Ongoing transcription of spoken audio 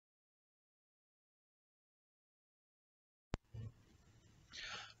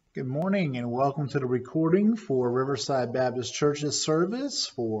Good morning and welcome to the recording for Riverside Baptist Church's service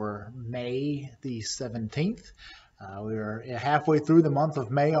for May the 17th. We are halfway through the month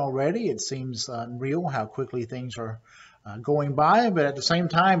of May already. It seems unreal how quickly things are going by, but at the same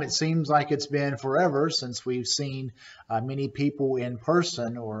time, it seems like it's been forever since we've seen many people in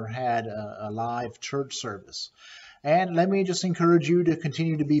person or had a live church service. And let me just encourage you to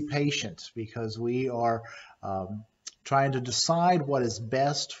continue to be patient because we are trying to decide what is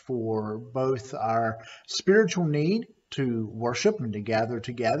best for both our spiritual need to worship and to gather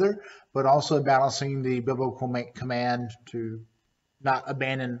together, but also balancing the biblical command to not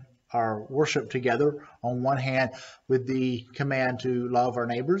abandon our worship together on one hand with the command to love our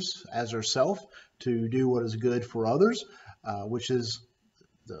neighbors as ourselves, to do what is good for others, which is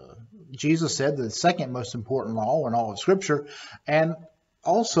Jesus said the second most important law in all of Scripture. And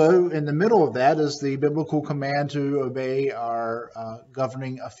also in the middle of that is the biblical command to obey our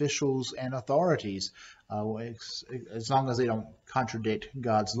governing officials and authorities, as long as they don't contradict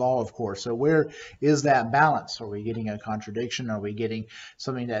God's law, of course. So where is that balance? Are we getting a contradiction? Are we getting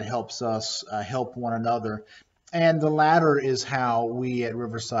something that helps us help one another? And the latter is how we at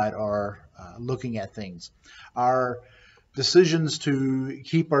Riverside are looking at things. Our decisions to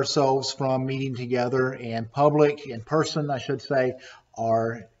keep ourselves from meeting together in public, in person, I should say,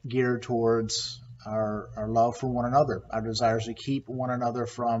 are geared towards our love for one another, our desires to keep one another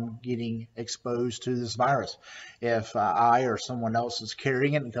from getting exposed to this virus. If I or someone else is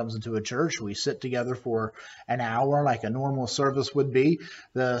carrying it and comes into a church, we sit together for an hour like a normal service would be.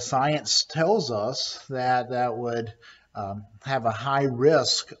 The science tells us that that would have a high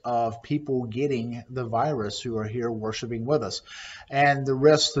risk of people getting the virus who are here worshiping with us. And the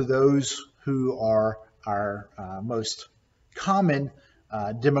risk to those who are our most common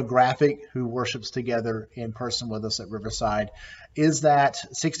demographic who worships together in person with us at Riverside is that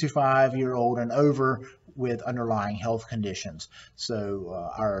 65-year-old and over with underlying health conditions. So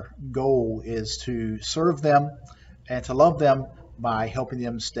our goal is to serve them and to love them by helping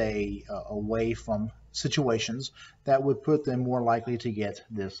them stay away from situations that would put them more likely to get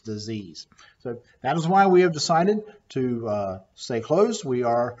this disease. So that is why we have decided to stay closed. We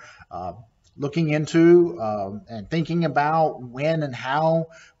are looking into and thinking about when and how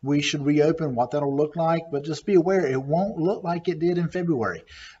we should reopen, what that'll look like, but just be aware it won't look like it did in February.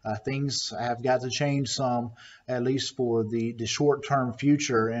 Things have got to change some, at least for the short-term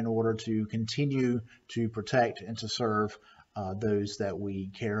future, in order to continue to protect and to serve those that we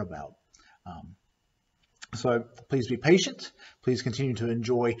care about. So please be patient. Please continue to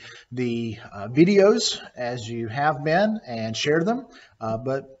enjoy the videos as you have been and share them.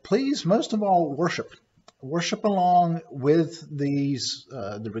 But please, most of all, worship. Worship along with these,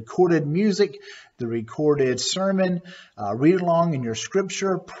 the recorded music, the recorded sermon. Read along in your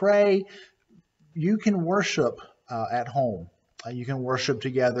scripture. Pray. You can worship at home. You can worship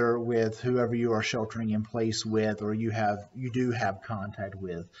together with whoever you are sheltering in place with, or you do have contact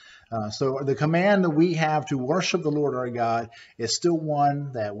with. So the command that we have to worship the Lord our God is still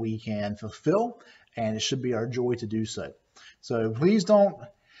one that we can fulfill, and it should be our joy to do so. So please don't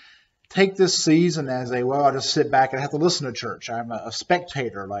take this season as I'll just sit back and have to listen to church. I'm a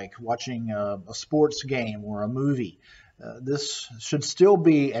spectator, like watching a sports game or a movie. This should still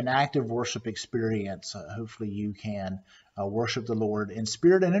be an active worship experience. Hopefully you can worship the Lord in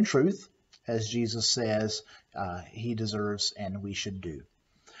spirit and in truth, as Jesus says he deserves and we should do.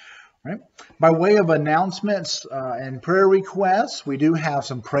 Right. By way of announcements and prayer requests, we do have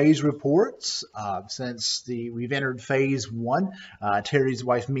some praise reports. Since we've entered phase 1, Terry's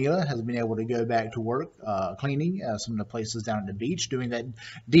wife Mila has been able to go back to work cleaning some of the places down at the beach, doing that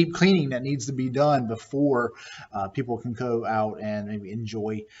deep cleaning that needs to be done before people can go out and maybe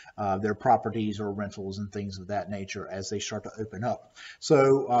enjoy their properties or rentals and things of that nature as they start to open up.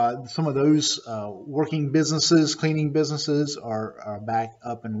 So some of those working businesses, cleaning businesses are back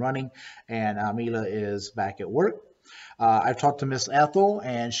up and running. And Mila is back at work. I've talked to Miss Ethel,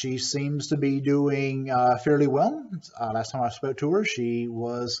 and she seems to be doing fairly well. Last time I spoke to her, she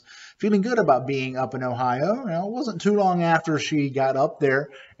was feeling good about being up in Ohio. It wasn't too long after she got up there,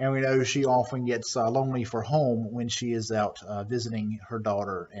 and we know she often gets lonely for home when she is out visiting her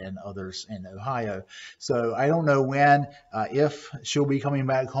daughter and others in Ohio. So I don't know when, if she'll be coming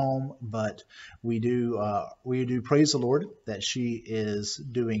back home, but we do praise the Lord that she is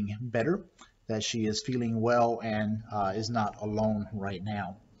doing better, that she is feeling well and is not alone right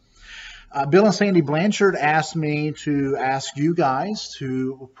now. Bill and Sandy Blanchard asked me to ask you guys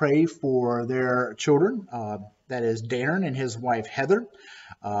to pray for their children. That is Darren and his wife Heather.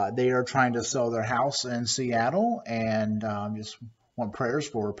 They are trying to sell their house in Seattle, and just want prayers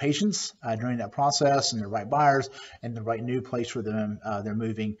for patience during that process, and the right buyers and the right new place for them. They're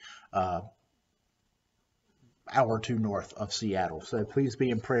moving hour or two north of Seattle. So please be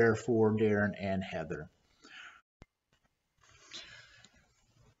in prayer for Darren and Heather.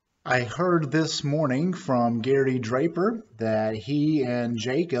 I heard this morning from Gary Draper that he and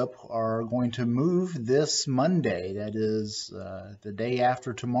Jacob are going to move this Monday. That is the day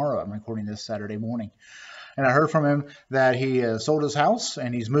after tomorrow. I'm recording this Saturday morning. And I heard from him that he sold his house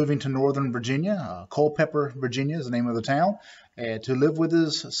and he's moving to Northern Virginia. Culpeper, Virginia is the name of the town, to live with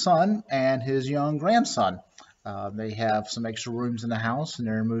his son and his young grandson. They have some extra rooms in the house and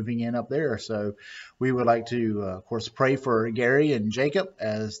they're moving in up there. So we would like to, of course, pray for Gary and Jacob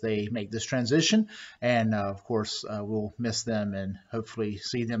as they make this transition. And, of course, we'll miss them and hopefully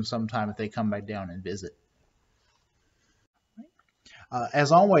see them sometime if they come back down and visit.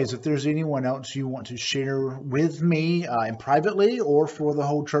 As always, if there's anyone else you want to share with me and privately, or for the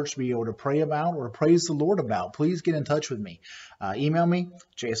whole church to be able to pray about or praise the Lord about, please get in touch with me. Email me,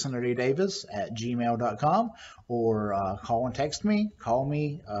 jasondavis@gmail.com, or call and text me. Call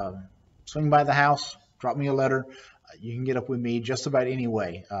me, swing by the house, drop me a letter. You can get up with me just about any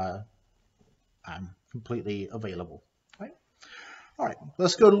way. I'm completely available. All right,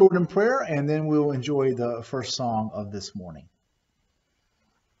 let's go to Lord in prayer, and then we'll enjoy the first song of this morning.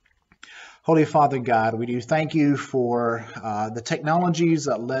 Holy Father God, we do thank you for the technologies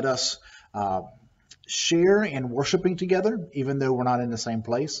that let us share in worshiping together, even though we're not in the same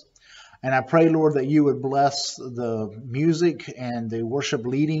place. And I pray, Lord, that you would bless the music and the worship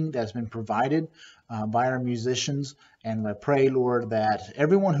leading that's been provided by our musicians. And I pray, Lord, that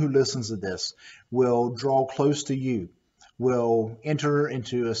everyone who listens to this will draw close to you, will enter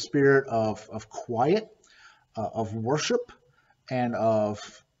into a spirit of quiet, of worship, and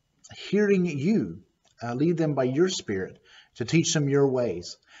of hearing you. Lead them by your Spirit to teach them your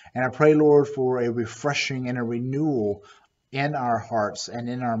ways. And I pray, Lord, for a refreshing and a renewal in our hearts and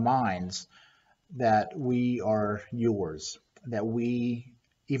in our minds, that we are yours, that we,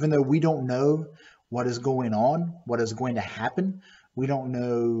 even though we don't know what is going on, what is going to happen, we don't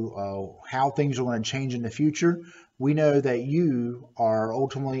know how things are going to change in the future, we know that you are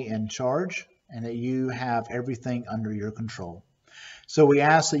ultimately in charge and that you have everything under your control. So we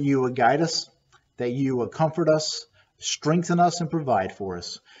ask that you would guide us, that you would comfort us, strengthen us, and provide for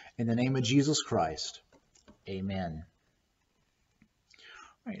us. In the name of Jesus Christ, amen.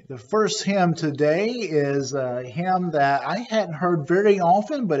 All right, the first hymn today is a hymn that I hadn't heard very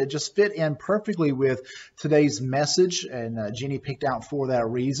often, but it just fit in perfectly with today's message, and Jenny picked out for that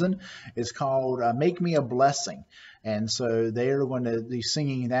reason. It's called Make Me a Blessing. And so they are going to be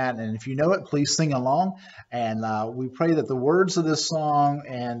singing that. And if you know it, please sing along. And we pray that the words of this song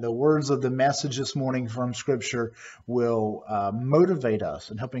and the words of the message this morning from Scripture will motivate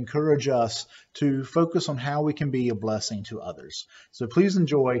us and help encourage us to focus on how we can be a blessing to others. So please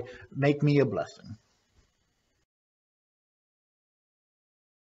enjoy Make Me a Blessing.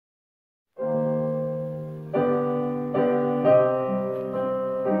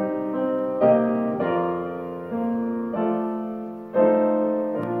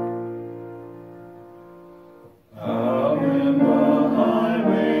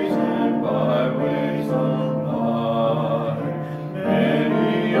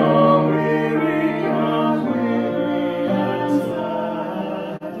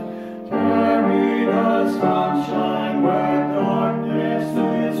 Carried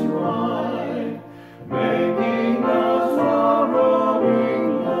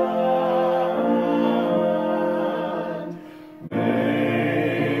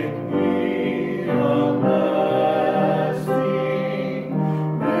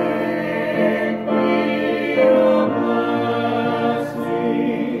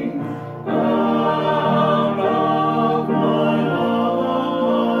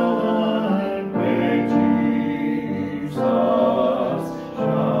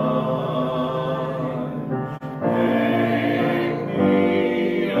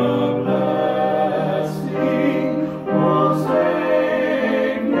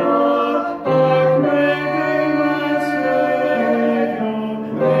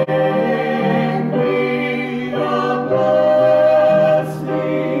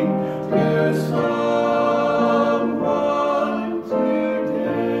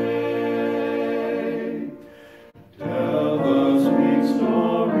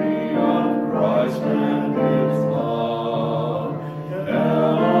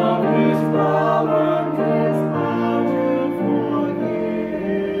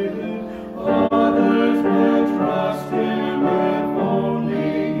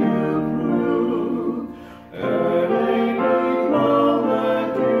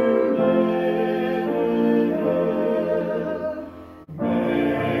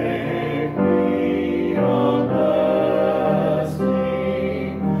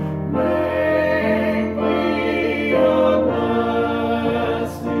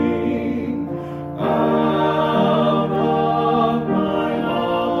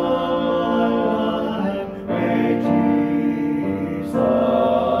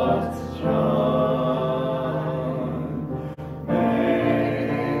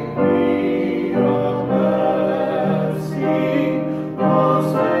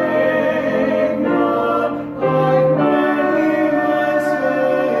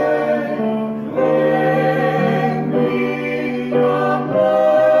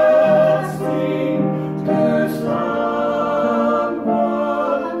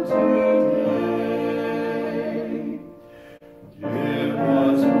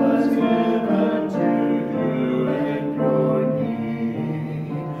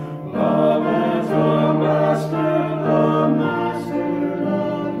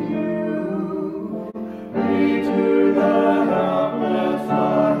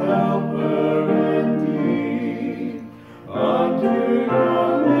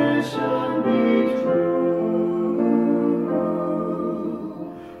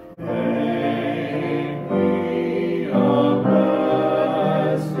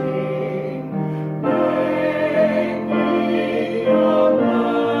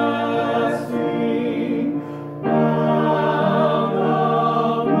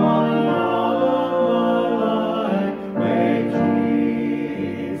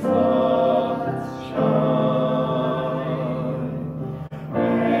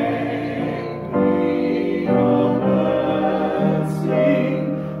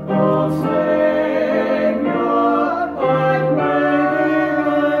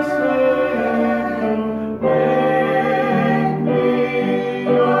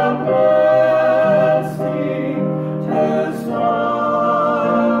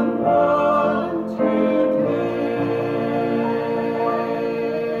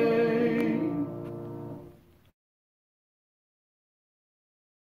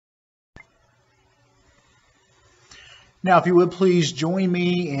Now, if you would please join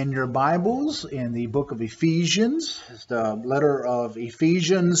me in your Bibles in the book of Ephesians. It's the letter of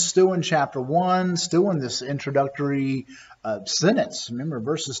Ephesians, still in chapter 1, still in this introductory sentence. Remember,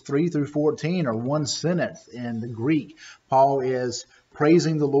 verses 3 through 14 are one sentence in the Greek. Paul is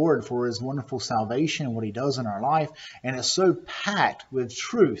praising the Lord for his wonderful salvation and what he does in our life. And it's so packed with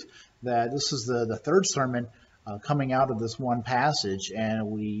truth that this is the third sermon coming out of this one passage, and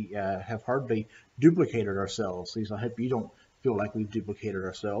we have hardly duplicated ourselves. At least I hope you don't feel like we've duplicated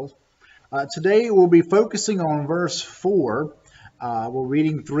ourselves. Today we'll be focusing on verse 4. We're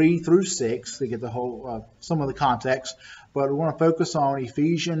reading 3 through 6 to get the whole some of the context, but we want to focus on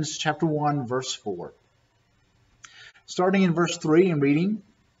Ephesians chapter 1, verse 4. Starting in verse 3 and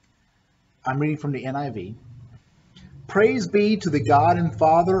I'm reading from the NIV. Praise be to the God and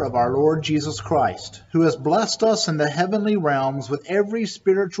Father of our Lord Jesus Christ, who has blessed us in the heavenly realms with every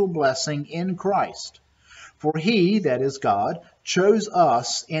spiritual blessing in Christ. For he, that is God, chose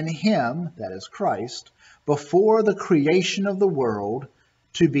us in him, that is Christ, before the creation of the world,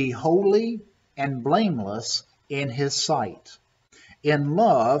 to be holy and blameless in his sight. In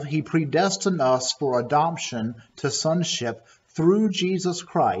love, he predestined us for adoption to sonship through Jesus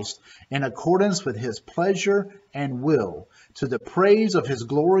Christ, in accordance with his pleasure and will, to the praise of his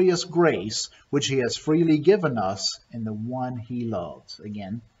glorious grace, which he has freely given us in the one he loves.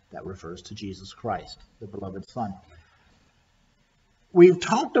 Again, that refers to Jesus Christ, the beloved Son. We've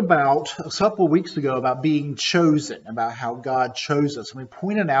talked about a couple of weeks ago about being chosen, about how God chose us. And we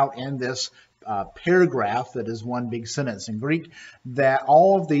pointed out in this paragraph that is one big sentence in Greek that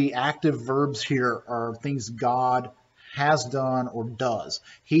all of the active verbs here are things God has done or does.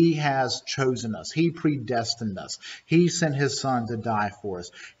 He has chosen us. He predestined us. He sent his Son to die for us.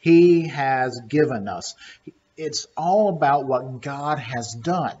 He has given us. It's all about what God has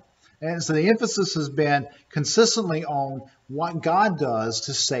done. And so the emphasis has been consistently on what God does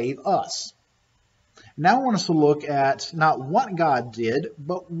to save us. Now I want us to look at not what God did,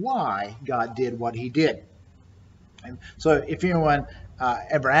 but why God did what he did. And so if anyone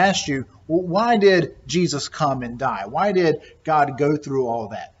ever asked you, well, why did Jesus come and die? Why did God go through all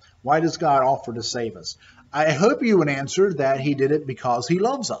that? Why does God offer to save us? I hope you would answer that he did it because he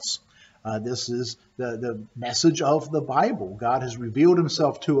loves us. This is the message of the Bible. God has revealed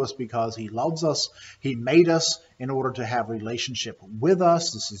himself to us because he loves us. He made us in order to have a relationship with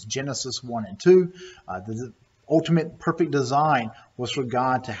us. This is Genesis 1 and 2. The ultimate perfect design was for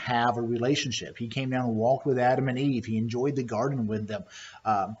God to have a relationship. He came down and walked with Adam and Eve. He enjoyed the garden with them.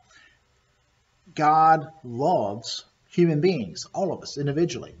 God loves human beings, all of us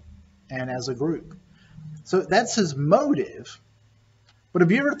individually and as a group. So that's his motive. But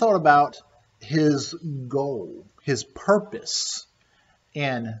have you ever thought about his goal, his purpose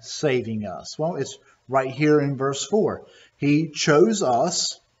in saving us? Well, it's right here in verse 4. He chose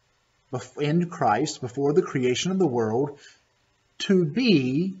us in Christ before the creation of the world to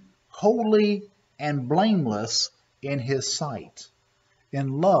be holy and blameless in his sight.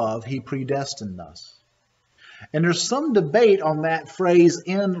 In love, he predestined us. And there's some debate on that phrase,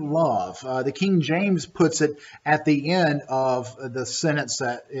 in love. The King James puts it at the end of the sentence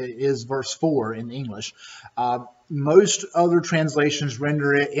that is verse 4 in English. Most other translations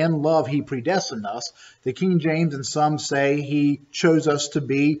render it, in love he predestined us. The King James and some say he chose us to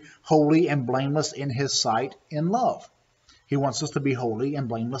be holy and blameless in his sight in love. He wants us to be holy and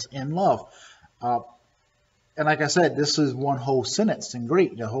blameless in love. And like I said, this is one whole sentence in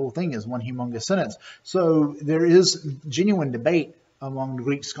Greek. The whole thing is one humongous sentence. So there is genuine debate among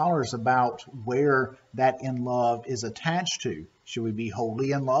Greek scholars about where that in love is attached to. Should we be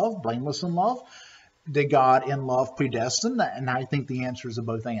holy in love, blameless in love? Did God in love predestine? And I think the answer is a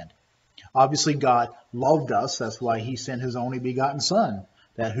both and. Obviously, God loved us. That's why he sent his only begotten Son,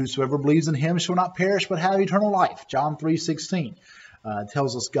 that whosoever believes in him shall not perish but have eternal life. John 3:16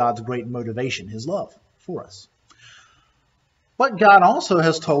 tells us God's great motivation, his love for us. But God also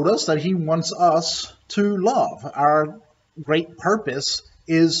has told us that he wants us to love. Our great purpose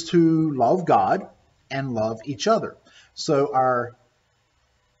is to love God and love each other. So our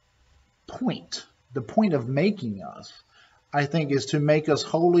point, the point of making us, I think, is to make us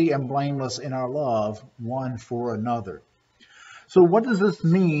holy and blameless in our love one for another. So what does this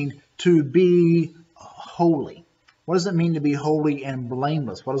mean to be holy? What does it mean to be holy and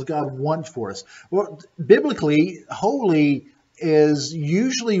blameless? What does God want for us? Well, biblically, holy is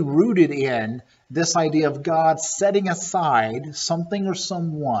usually rooted in this idea of God setting aside something or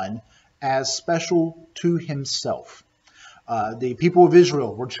someone as special to himself. The people of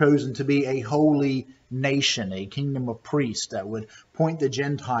Israel were chosen to be a holy nation, a kingdom of priests that would point the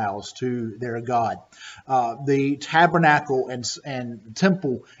Gentiles to their God. The tabernacle and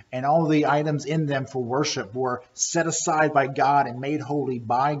temple and all the items in them for worship were set aside by God and made holy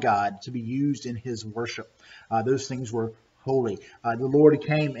by God to be used in his worship. Those things were holy. The Lord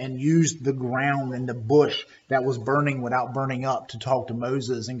came and used the ground and the bush that was burning without burning up to talk to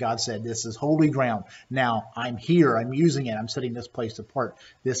Moses, and God said, this is holy ground. Now I'm here, I'm using it, I'm setting this place apart.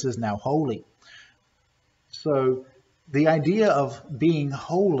 This is now holy. So the idea of being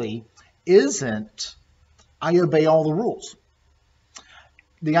holy isn't, I obey all the rules.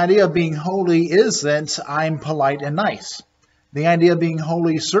 The idea of being holy isn't, I'm polite and nice. The idea of being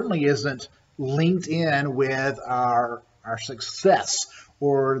holy certainly isn't linked in with our success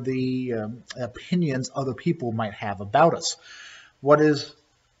or the opinions other people might have about us. What is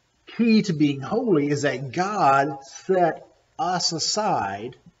key to being holy is that God set us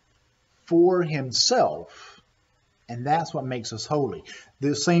aside for himself, and that's what makes us holy.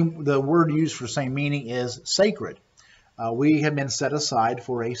 The word used for same meaning is sacred. We have been set aside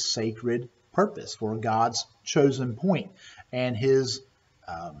for a sacred purpose, for God's chosen point, and his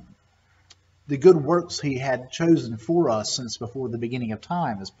the good works he had chosen for us since before the beginning of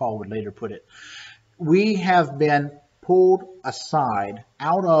time, as Paul would later put it. We have been pulled aside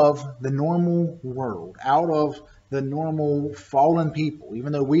out of the normal world, out of the normal fallen people,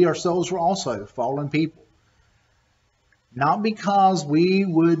 even though we ourselves were also fallen people. Not because we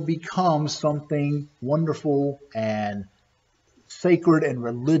would become something wonderful and sacred and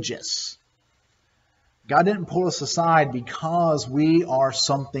religious. God didn't pull us aside because we are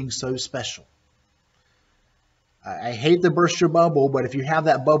something so special. I hate to burst your bubble, but if you have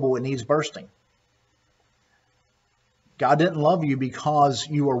that bubble, it needs bursting. God didn't love you because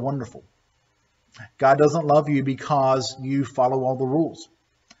you are wonderful. God doesn't love you because you follow all the rules.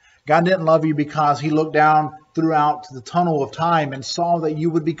 God didn't love you because he looked down throughout the tunnel of time and saw that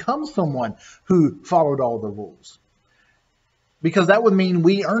you would become someone who followed all the rules. Because that would mean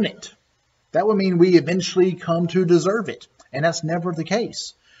we earn it. That would mean we eventually come to deserve it. And that's never the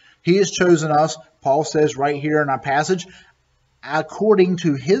case. He has chosen us, Paul says right here in our passage, according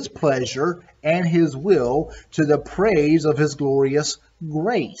to his pleasure and his will, to the praise of his glorious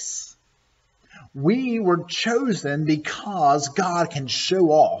grace. We were chosen because God can show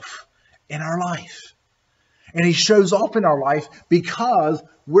off in our life. And he shows off in our life because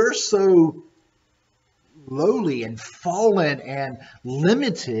we're so lowly and fallen and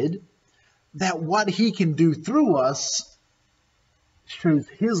limited that what he can do through us shows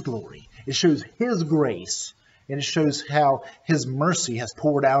his glory. It shows his grace. And it shows how his mercy has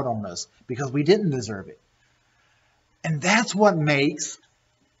poured out on us because we didn't deserve it. And that's what makes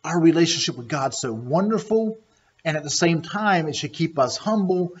our relationship with God so wonderful. And at the same time, it should keep us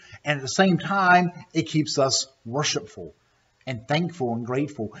humble. And at the same time, it keeps us worshipful and thankful and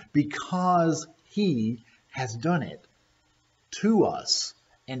grateful because he has done it to us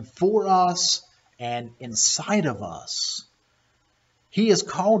and for us and inside of us. He has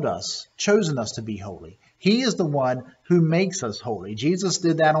called us, chosen us to be holy. He is the one who makes us holy. Jesus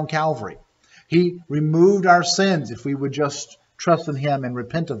did that on Calvary. He removed our sins if we would just trust in him and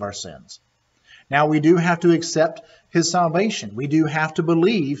repent of our sins. Now we do have to accept his salvation. We do have to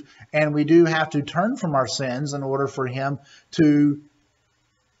believe, and we do have to turn from our sins in order for him to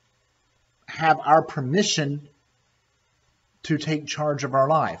have our permission to take charge of our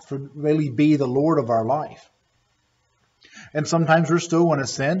life, to really be the Lord of our life. And sometimes we're still going to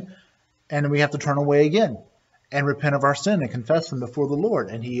sin, and we have to turn away again and repent of our sin and confess them before the Lord.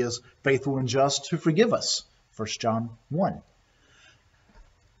 And he is faithful and just to forgive us. 1 John 1.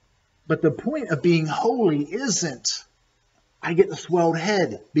 But the point of being holy isn't, I get the swelled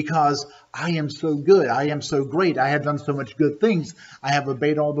head because I am so good. I am so great. I have done so much good things. I have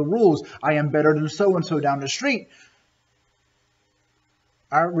obeyed all the rules. I am better than so-and-so down the street.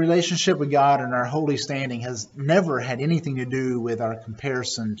 Our relationship with God and our holy standing has never had anything to do with our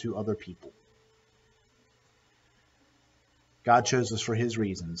comparison to other people. God chose us for his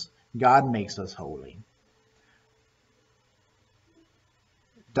reasons. God makes us holy.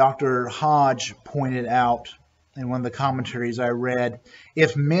 Dr. Hodge pointed out in one of the commentaries I read,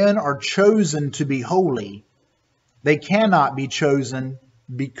 if men are chosen to be holy, they cannot be chosen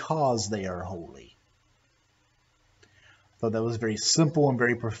because they are holy. I thought that was very simple and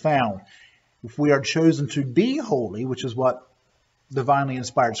very profound. If we are chosen to be holy, which is what divinely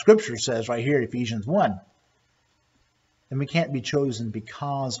inspired scripture says right here, Ephesians 1, then we can't be chosen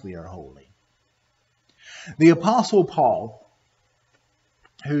because we are holy. The Apostle Paul,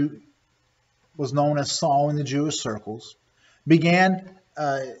 who was known as Saul in the Jewish circles, began,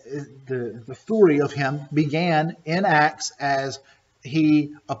 the story of him began in Acts as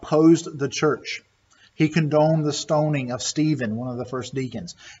he opposed the church. He condoned the stoning of Stephen, one of the first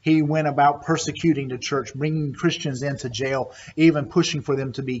deacons. He went about persecuting the church, bringing Christians into jail, even pushing for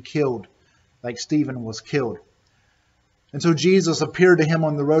them to be killed, like Stephen was killed. And so Jesus appeared to him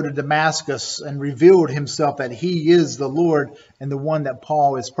on the road to Damascus and revealed himself that he is the Lord and the one that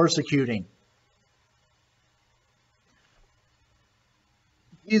Paul is persecuting.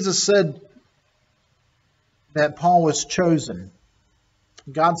 Jesus said that Paul was chosen.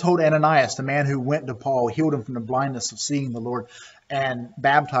 God told Ananias, the man who went to Paul, healed him from the blindness of seeing the Lord, and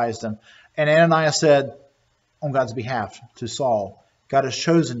baptized him. And Ananias said on God's behalf to Saul, God has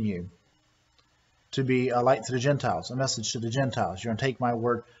chosen you to be a light to the Gentiles, a message to the Gentiles. You're going to take my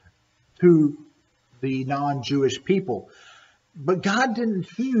word to the non-Jewish people. But God didn't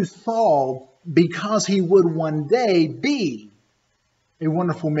choose Saul because he would one day be a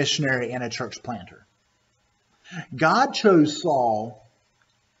wonderful missionary and a church planter. God chose Saul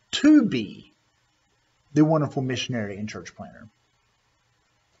to be the wonderful missionary and church planter.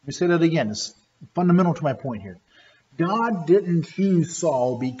 Let me say that again. It's fundamental to my point here. God didn't choose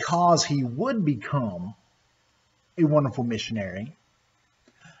Saul because he would become a wonderful missionary.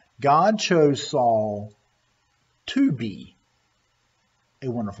 God chose Saul to be a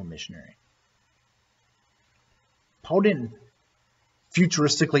wonderful missionary. Paul didn't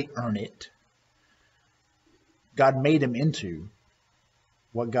futuristically earn it. God made him into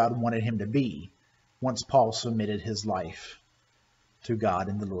what God wanted him to be once Paul submitted his life to God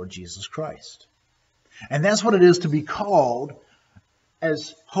and the Lord Jesus Christ. And that's what it is to be called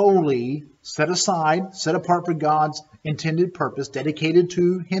as holy, set aside, set apart for God's intended purpose, dedicated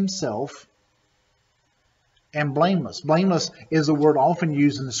to himself, and blameless. Blameless is a word often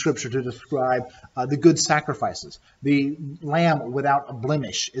used in the scripture to describe the good sacrifices. The lamb without a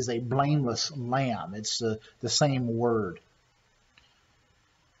blemish is a blameless lamb. It's the same word.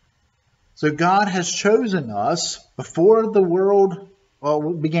 So God has chosen us before the world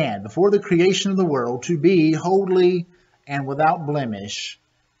began, before the creation of the world, to be holy and without blemish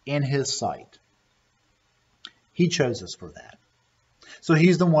in his sight. He chose us for that. So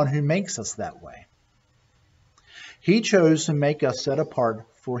he's the one who makes us that way. He chose to make us set apart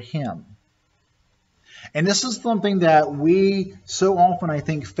for him. And this is something that we so often, I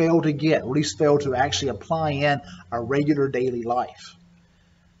think, fail to get, or at least fail to actually apply in our regular daily life.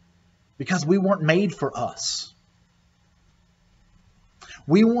 Because we weren't made for us.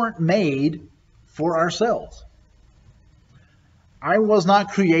 We weren't made for ourselves. I was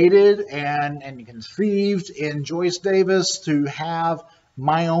not created and conceived in Joyce Davis to have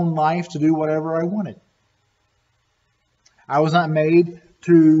my own life, to do whatever I wanted. I was not made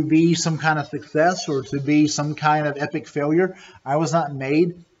to be some kind of success or to be some kind of epic failure. I was not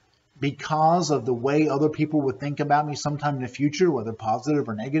made because of the way other people would think about me sometime in the future, whether positive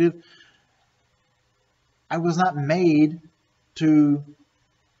or negative. I was not made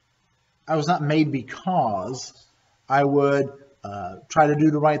because I would try to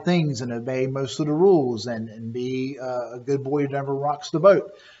do the right things and obey most of the rules and be a good boy who never rocks the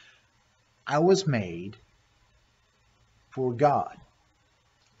boat. I was made for God,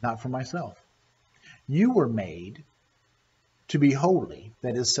 not for myself. You were made to be holy,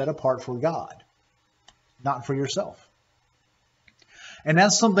 that is set apart for God, not for yourself. And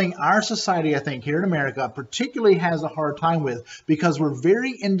that's something our society, I think, here in America particularly has a hard time with, because we're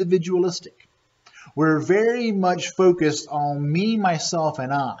very individualistic. We're very much focused on me, myself,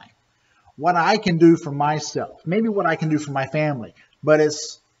 and I. What I can do for myself. Maybe what I can do for my family. But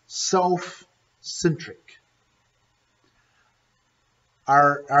it's self-centric.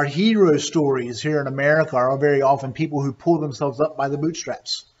 Our hero stories here in America are very often people who pull themselves up by the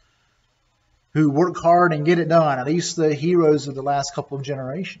bootstraps, who work hard and get it done, at least the heroes of the last couple of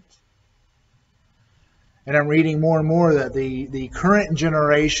generations. And I'm reading more and more that the current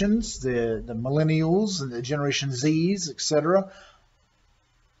generations, the millennials and the Generation Zs, etc.,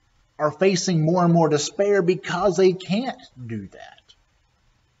 are facing more and more despair because they can't do that.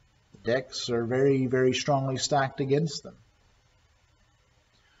 The decks are very, very strongly stacked against them.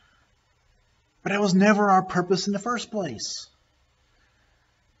 But that was never our purpose in the first place.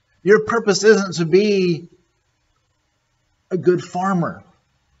 Your purpose isn't to be a good farmer.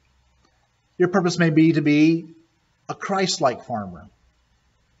 Your purpose may be to be a Christ-like farmer.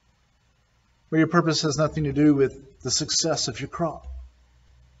 But your purpose has nothing to do with the success of your crop.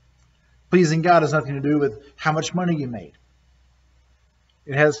 Pleasing God has nothing to do with how much money you made.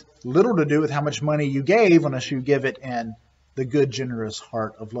 It has little to do with how much money you gave unless you give it in the good, generous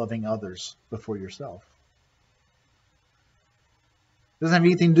heart of loving others before yourself. It doesn't have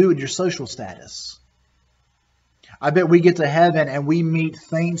anything to do with your social status. I bet we get to heaven and we meet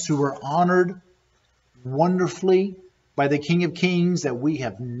saints who are honored wonderfully by the King of Kings that we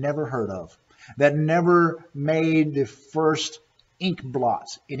have never heard of, that never made the first ink blot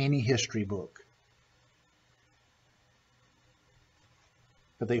in any history book.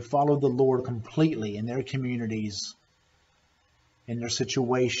 But they followed the Lord completely in their communities, in their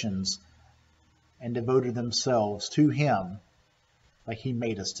situations, and devoted themselves to Him like He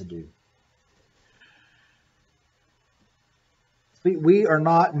made us to do. We are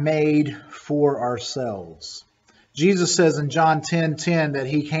not made for ourselves. Jesus says in John 10:10 that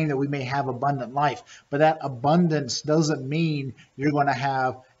He came that we may have abundant life. But that abundance doesn't mean you're going to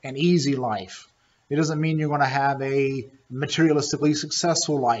have an easy life. It doesn't mean you're going to have a materialistically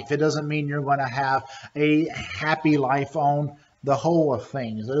successful life. It doesn't mean you're going to have a happy life on the whole of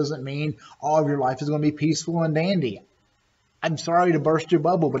things. It doesn't mean all of your life is going to be peaceful and dandy. I'm sorry to burst your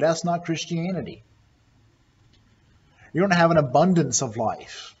bubble, but that's not Christianity. You're going to have an abundance of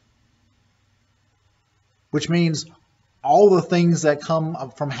life, which means all the things that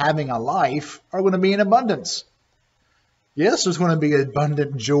come from having a life are going to be in abundance. Yes, there's going to be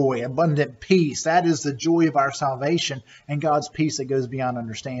abundant joy, abundant peace. That is the joy of our salvation and God's peace that goes beyond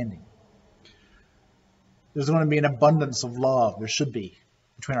understanding. There's going to be an abundance of love. There should be,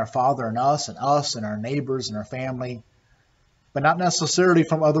 between our Father and us and our neighbors and our family, but not necessarily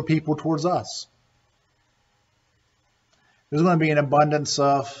from other people towards us. There's going to be an abundance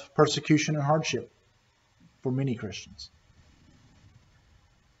of persecution and hardship for many Christians.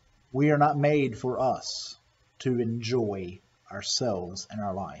 We are not made for us to enjoy ourselves and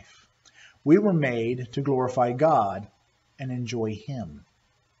our life. We were made to glorify God and enjoy Him,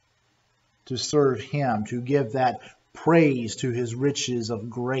 to serve Him, to give that praise to His riches of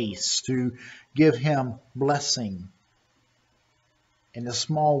grace, to give Him blessing in the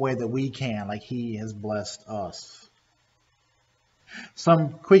small way that we can, like He has blessed us.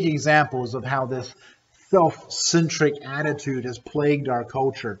 Some quick examples of how this self-centric attitude has plagued our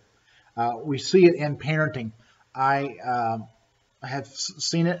culture. We see it in parenting. I have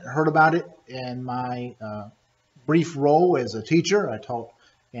seen it, heard about it in my brief role as a teacher. I taught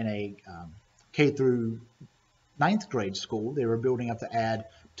in a K through 9th grade school. They were building up to add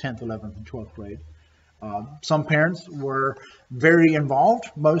 10th, 11th, and 12th grade. Some parents were very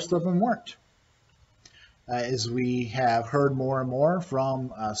involved. Most of them weren't. As we have heard more and more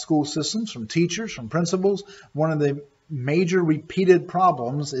from school systems, from teachers, from principals, one of the major repeated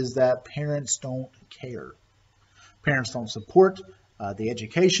problems is that parents don't care. Parents don't support the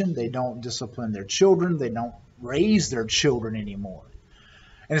education. They don't discipline their children. They don't raise their children anymore.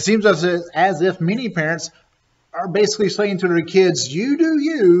 And it seems as if many parents are basically saying to their kids, you do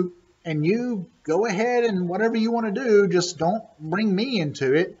you, and you go ahead and whatever you want to do, just don't bring me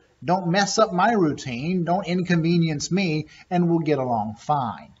into it. Don't mess up my routine. Don't inconvenience me, and we'll get along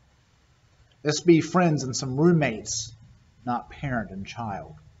fine. Let's be friends and some roommates, not parent and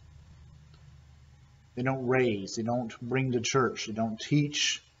child. They don't raise. They don't bring to church. They don't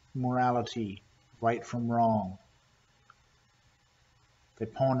teach morality, right from wrong. They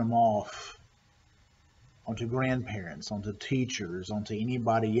pawn them off onto grandparents, onto teachers, onto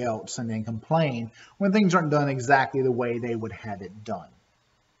anybody else, and then complain when things aren't done exactly the way they would have it done.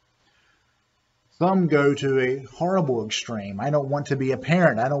 Some go to a horrible extreme. I don't want to be a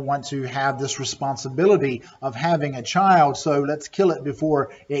parent. I don't want to have this responsibility of having a child, so let's kill it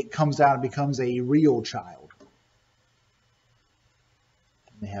before it comes out and becomes a real child.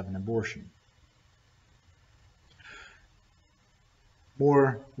 They have an abortion. A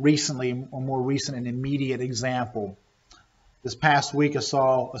more recent and immediate example. This past week I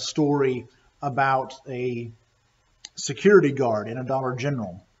saw a story about a security guard in a Dollar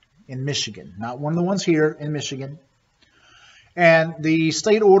General in Michigan, not one of the ones here in Michigan. And the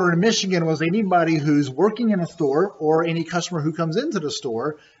state order in Michigan was anybody who's working in a store or any customer who comes into the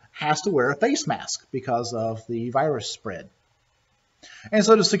store has to wear a face mask because of the virus spread. And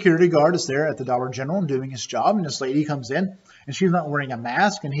so the security guard is there at the Dollar General doing his job, and this lady comes in and she's not wearing a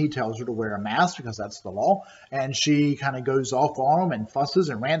mask, and he tells her to wear a mask because that's the law. And she kind of goes off on him and fusses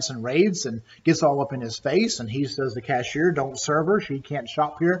and rants and raves and gets all up in his face. And he says to the cashier, don't serve her. She can't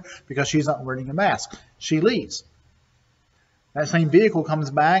shop here because she's not wearing a mask. She leaves. That same vehicle comes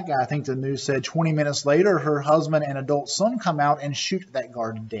back. I think the news said 20 minutes later, her husband and adult son come out and shoot that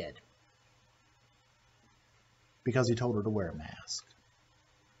guard dead because he told her to wear a mask.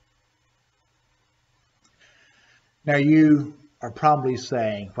 Now you are probably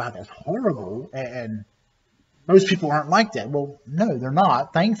saying, wow, that's horrible, and most people aren't like that. Well, no, they're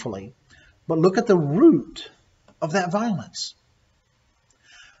not, thankfully. But look at the root of that violence.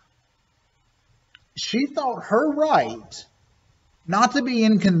 she thought her right not to be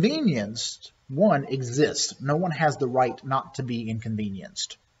inconvenienced, one, exists. No one has the right not to be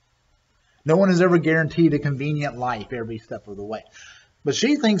inconvenienced. No one is ever guaranteed a convenient life every step of the way. But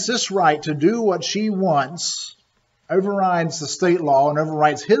she thinks this right to do what she wants overrides the state law and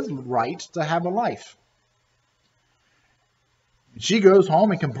overrides his right to have a life. She goes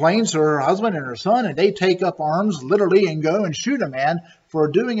home and complains to her husband and her son, and they take up arms literally and go and shoot a man for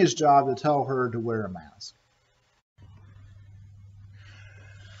doing his job to tell her to wear a mask.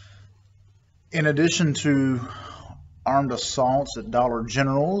 In addition to armed assaults at Dollar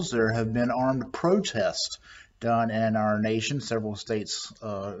Generals, there have been armed protests done in our nation. Several states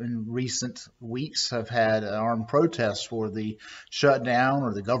in recent weeks have had armed protests for the shutdown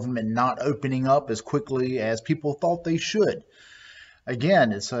or the government not opening up as quickly as people thought they should.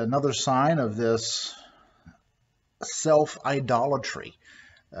 Again, it's another sign of this self-idolatry.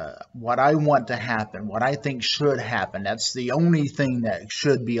 What I want to happen, what I think should happen, that's the only thing that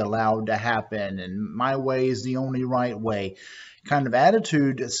should be allowed to happen, and my way is the only right way kind of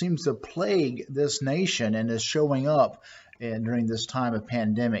attitude that seems to plague this nation and is showing up during this time of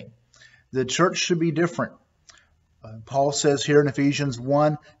pandemic. The church should be different. Paul says here in Ephesians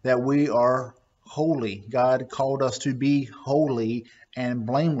 1 that we are holy. God called us to be holy and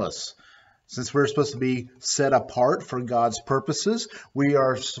blameless. Since we're supposed to be set apart for God's purposes, we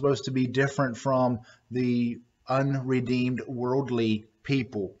are supposed to be different from the unredeemed worldly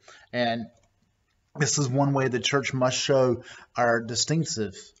people. And this is one way the church must show our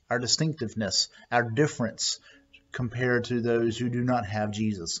distinctiveness, our difference compared to those who do not have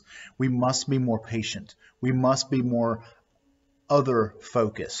Jesus. We must be more patient. We must be more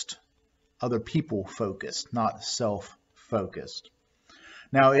other-focused, other people-focused, not self-focused.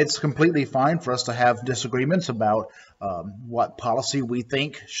 Now, it's completely fine for us to have disagreements about what policy we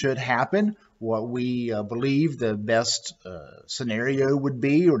think should happen, what we believe the best scenario would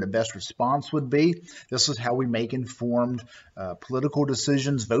be or the best response would be. This is how we make informed political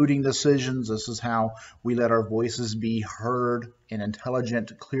decisions, voting decisions. This is how we let our voices be heard in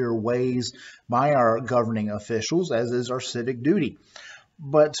intelligent, clear ways by our governing officials, as is our civic duty.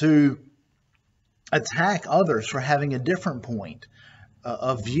 But to attack others for having a different point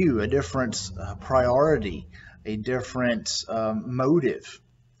of view, a different priority, a different motive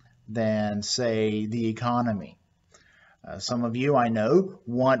than, say, the economy. Some of you, I know,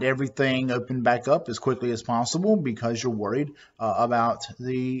 want everything opened back up as quickly as possible because you're worried about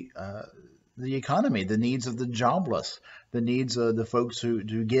the economy, the needs of the jobless, the needs of the folks who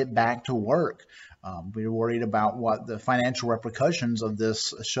get back to work. We're worried about what the financial repercussions of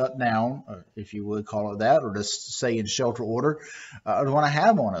this shutdown, if you would call it that, or just say in shelter order, are going to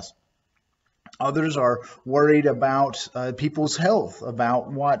have on us. Others are worried about people's health,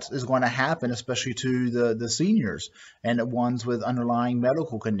 about what is going to happen, especially to the seniors and the ones with underlying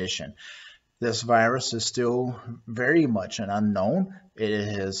medical condition. This virus is still very much an unknown.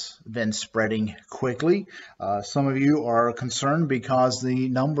 It has been spreading quickly. Some of you are concerned because the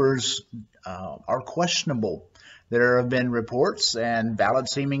numbers are questionable. There have been reports and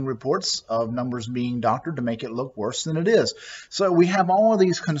valid-seeming reports of numbers being doctored to make it look worse than it is. So we have all of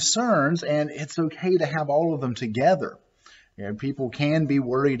these concerns, and it's okay to have all of them together. You know, people can be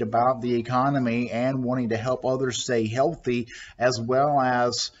worried about the economy and wanting to help others stay healthy, as well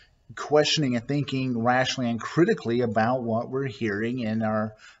as questioning and thinking rationally and critically about what we're hearing in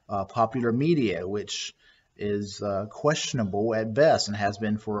our popular media, which is questionable at best and has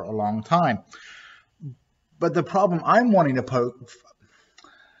been for a long time. But the problem I'm wanting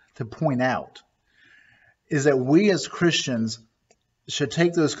to point out is that we as Christians should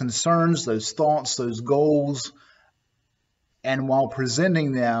take those concerns, those thoughts, those goals, and while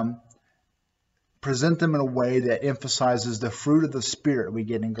presenting them, present them in a way that emphasizes the fruit of the Spirit we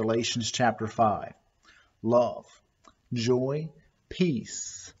get in Galatians chapter 5. Love, joy,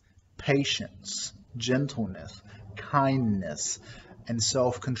 peace, patience, gentleness, kindness, and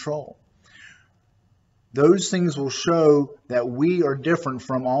self-control. Those things will show that we are different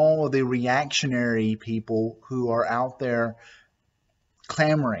from all of the reactionary people who are out there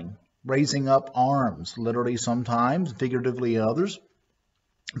clamoring, raising up arms, literally sometimes, figuratively others.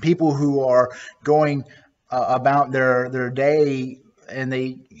 People who are going about their day and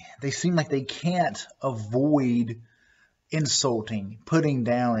they seem like they can't avoid insulting, putting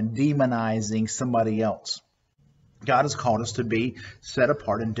down, and demonizing somebody else. God has called us to be set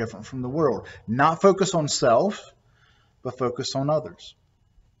apart and different from the world. Not focus on self, but focus on others.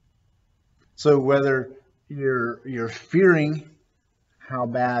 So whether you're fearing how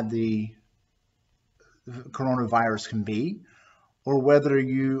bad the coronavirus can be, or whether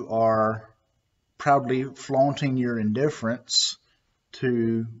you are proudly flaunting your indifference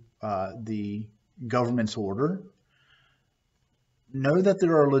to the government's order, know that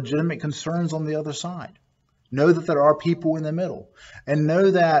there are legitimate concerns on the other side. Know that there are people in the middle. And know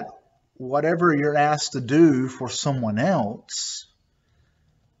that whatever you're asked to do for someone else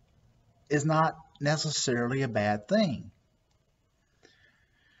is not necessarily a bad thing.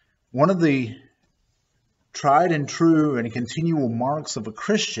 One of the tried and true and continual marks of a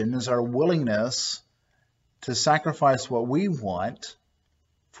Christian is our willingness to sacrifice what we want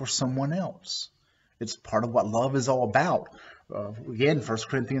for someone else. It's part of what love is all about. Again, 1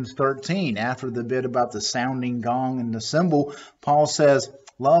 Corinthians 13, after the bit about the sounding gong and the cymbal, Paul says,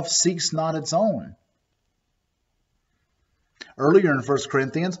 love seeks not its own. Earlier in 1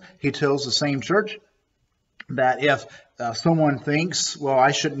 Corinthians, he tells the same church that if someone thinks, well,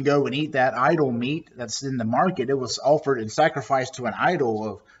 I shouldn't go and eat that idol meat that's in the market, it was offered and sacrificed to an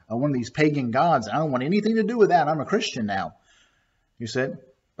idol of one of these pagan gods, I don't want anything to do with that. I'm a Christian now. He said,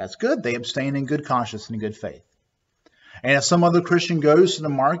 that's good. They abstain in good conscience and in good faith. And if some other Christian goes to the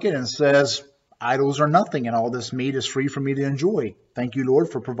market and says, idols are nothing and all this meat is free for me to enjoy. Thank you, Lord,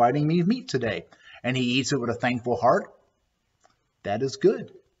 for providing me meat today. And he eats it with a thankful heart. That is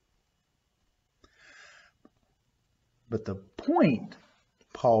good. But the point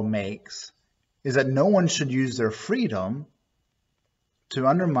Paul makes is that no one should use their freedom to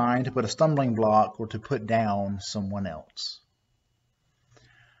undermine, to put a stumbling block, or to put down someone else.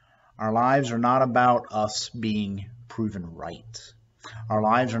 Our lives are not about us being proven right. Our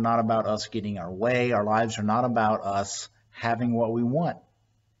lives are not about us getting our way. Our lives are not about us having what we want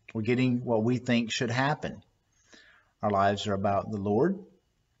or getting what we think should happen. Our lives are about the Lord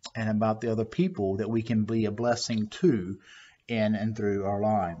and about the other people that we can be a blessing to in and through our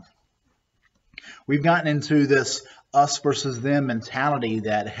lives. We've gotten into this us versus them mentality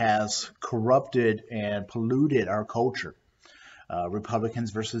that has corrupted and polluted our culture.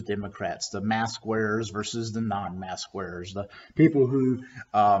 Republicans versus Democrats, the mask wearers versus the non-mask wearers, the people who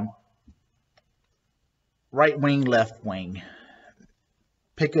right wing, left wing,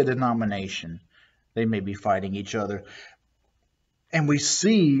 pick a denomination, they may be fighting each other. And we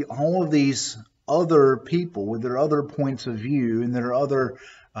see all of these other people with their other points of view and their other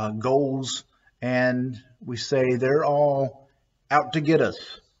goals, and we say they're all out to get us.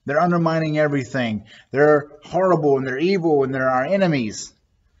 They're undermining everything. They're horrible and they're evil and they're our enemies.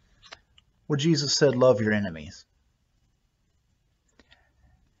 Well, Jesus said, love your enemies.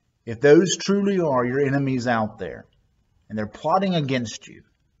 If those truly are your enemies out there and they're plotting against you,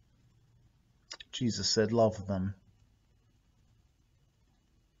 Jesus said, love them.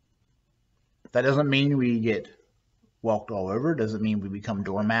 That doesn't mean we get walked all over. It doesn't mean we become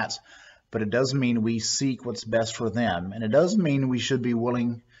doormats. But it does mean we seek what's best for them. And it does mean we should be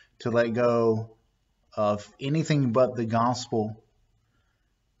willing to let go of anything but the gospel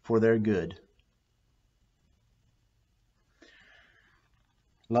for their good.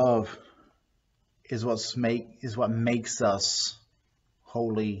 Love is what makes us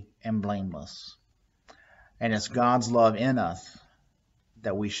holy and blameless. And it's God's love in us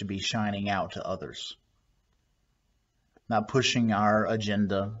that we should be shining out to others. Not pushing our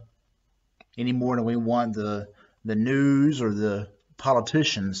agenda any more than we want the news or the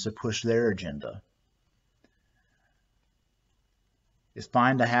politicians to push their agenda. It's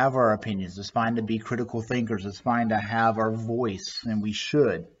fine to have our opinions. It's fine to be critical thinkers. It's fine to have our voice, and we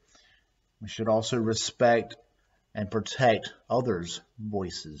should. We should also respect and protect others'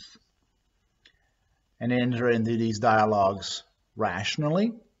 voices and enter into these dialogues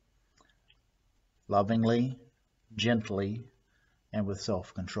rationally, lovingly, gently, and with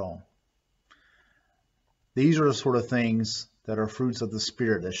self-control. These are the sort of things that are fruits of the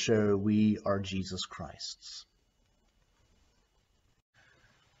Spirit that show we are Jesus Christ's.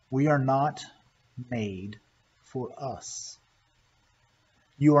 We are not made for us.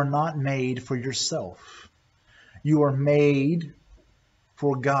 You are not made for yourself. You are made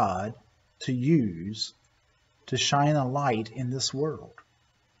for God to use to shine a light in this world.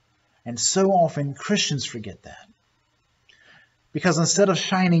 And so often Christians forget that. Because instead of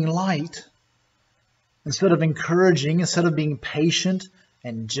shining light, instead of encouraging, instead of being patient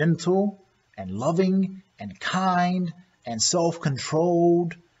and gentle and loving and kind and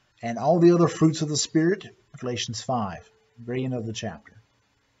self-controlled and all the other fruits of the Spirit, Galatians 5, very end of the chapter.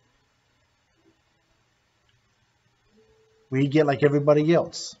 We get like everybody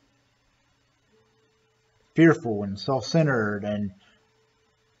else, fearful and self-centered and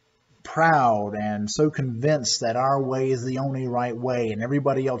proud and so convinced that our way is the only right way and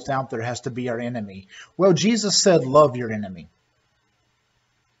everybody else out there has to be our enemy. Well, Jesus said, love your enemy.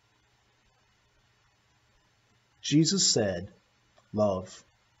 Jesus said, love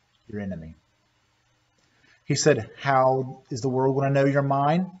your enemy. He said, how is the world going to know you're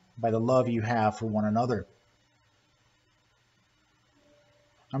mine? By the love you have for one another.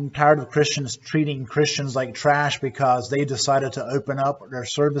 I'm tired of Christians treating Christians like trash because they decided to open up their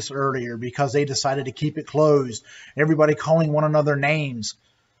service earlier, because they decided to keep it closed. Everybody calling one another names,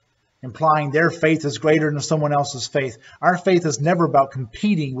 implying their faith is greater than someone else's faith. Our faith is never about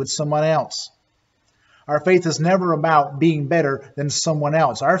competing with someone else. Our faith is never about being better than someone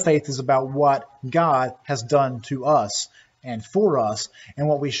else. Our faith is about what God has done to us and for us, and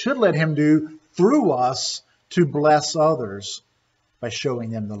what we should let him do through us to bless others by showing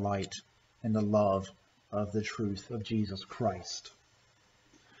them the light and the love of the truth of Jesus Christ.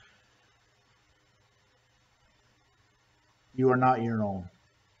 You are not your own.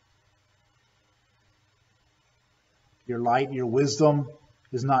 Your light, your wisdom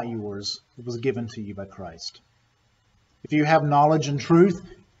is not yours. It was given to you by Christ. If you have knowledge and truth,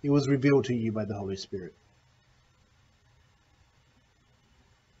 it was revealed to you by the Holy Spirit.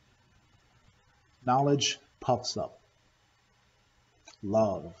 Knowledge puffs up.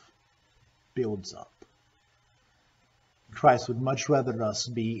 Love builds up. Christ would much rather us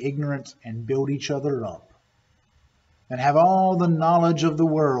be ignorant and build each other up than have all the knowledge of the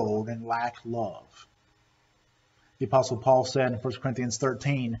world and lack love. The Apostle Paul said in 1 Corinthians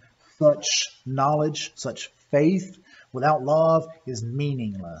 13, such knowledge, such faith without love is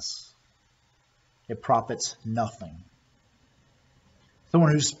meaningless. It profits nothing.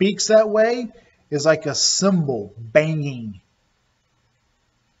 Someone who speaks that way is like a cymbal banging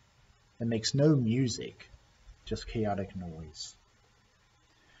that makes no music, just chaotic noise.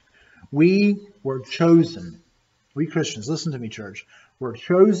 We were chosen. We Christians, listen to me, church. We're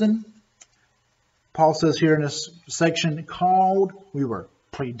chosen. Paul says here in this section, called, we were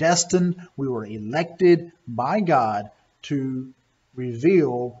predestined, we were elected by God to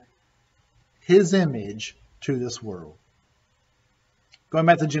reveal his image to this world. Going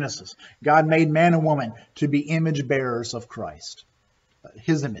back to Genesis, God made man and woman to be image bearers of Christ,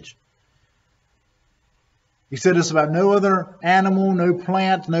 his image. He said this about no other animal, no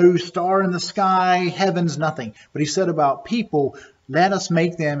plant, no star in the sky, heavens, nothing. But he said about people, let us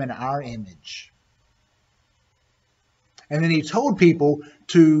make them in our image. And then he told people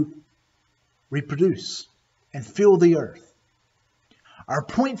to reproduce and fill the earth. Our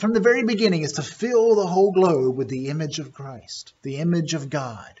point from the very beginning is to fill the whole globe with the image of Christ, the image of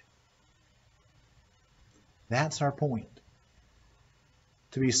God. That's our point.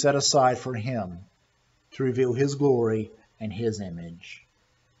 To be set aside for him, to reveal his glory and his image.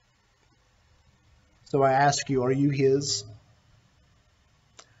 So I ask you, are you his?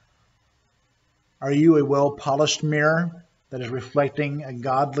 Are you a well-polished mirror that is reflecting a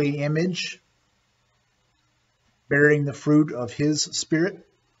godly image, bearing the fruit of his Spirit?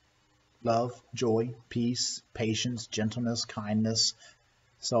 Love, joy, peace, patience, gentleness, kindness,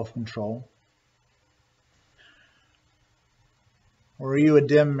 self-control. Or are you a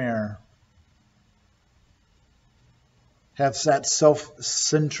dim mirror? Have that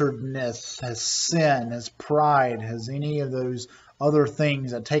self-centeredness, has sin, has pride, has any of those other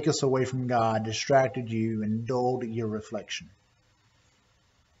things that take us away from God distracted you and dulled your reflection?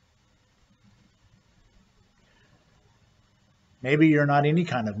 Maybe you're not any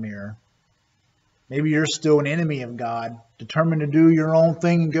kind of mirror. Maybe you're still an enemy of God, determined to do your own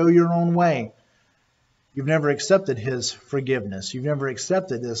thing and go your own way. You've never accepted his forgiveness. You've never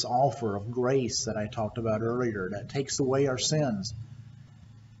accepted this offer of grace that I talked about earlier that takes away our sins.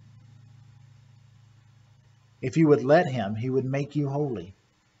 If you would let him, he would make you holy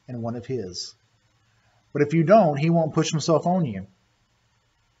and one of his. But if you don't, he won't push himself on you.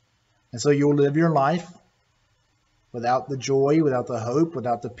 And so you'll live your life without the joy, without the hope,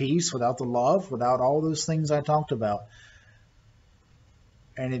 without the peace, without the love, without all those things I talked about.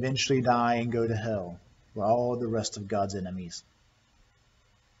 And eventually die and go to hell for all the rest of God's enemies.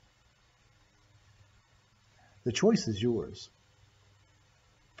 The choice is yours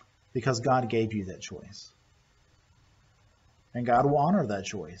because God gave you that choice. And God will honor that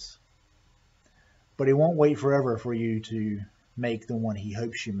choice. But he won't wait forever for you to make the one he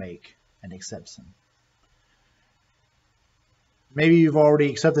hopes you make and accepts him. Maybe you've already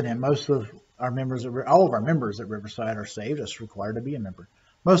accepted him. Most of our members, all of our members at Riverside are saved. It's required to be a member.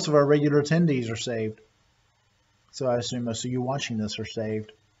 Most of our regular attendees are saved. So I assume most of you watching this are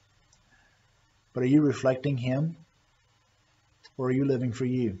saved. But are you reflecting him? Or are you living for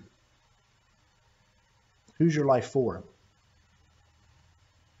you? Who's your life for?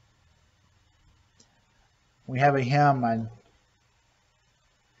 We have a hymn.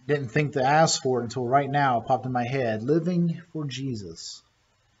 Didn't think to ask for it until right now it popped in my head. Living for Jesus.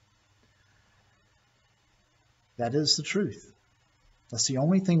 That is the truth. That's the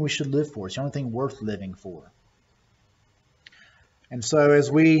only thing we should live for. It's the only thing worth living for. And so as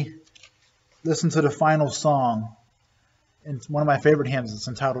we listen to the final song, it's one of my favorite hymns. It's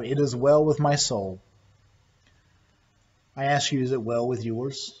entitled, It Is Well With My Soul. I ask you, is it well with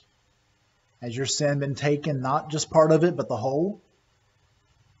yours? Has your sin been taken, not just part of it, but the whole?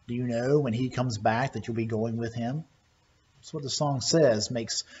 Do you know when he comes back that you'll be going with him? That's what the song says,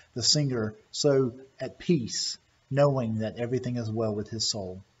 makes the singer so at peace, knowing that everything is well with his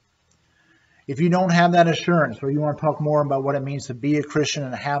soul. If you don't have that assurance, or you want to talk more about what it means to be a Christian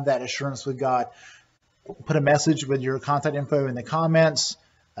and have that assurance with God, put a message with your contact info in the comments.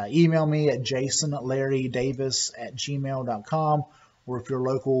 Email me at jasonlarrydavis@gmail.com, or if you're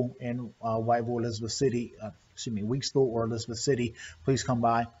local in Whiteville, Elizabeth City, Weeksville or Elizabeth City, please come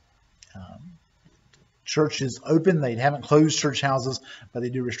by. Church is open. They haven't closed church houses, but they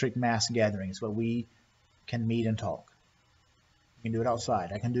do restrict mass gatherings, but we can meet and talk. You can do it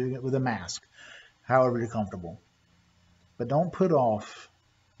outside. I can do it with a mask, however you're comfortable. But don't put off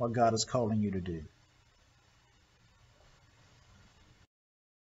what God is calling you to do.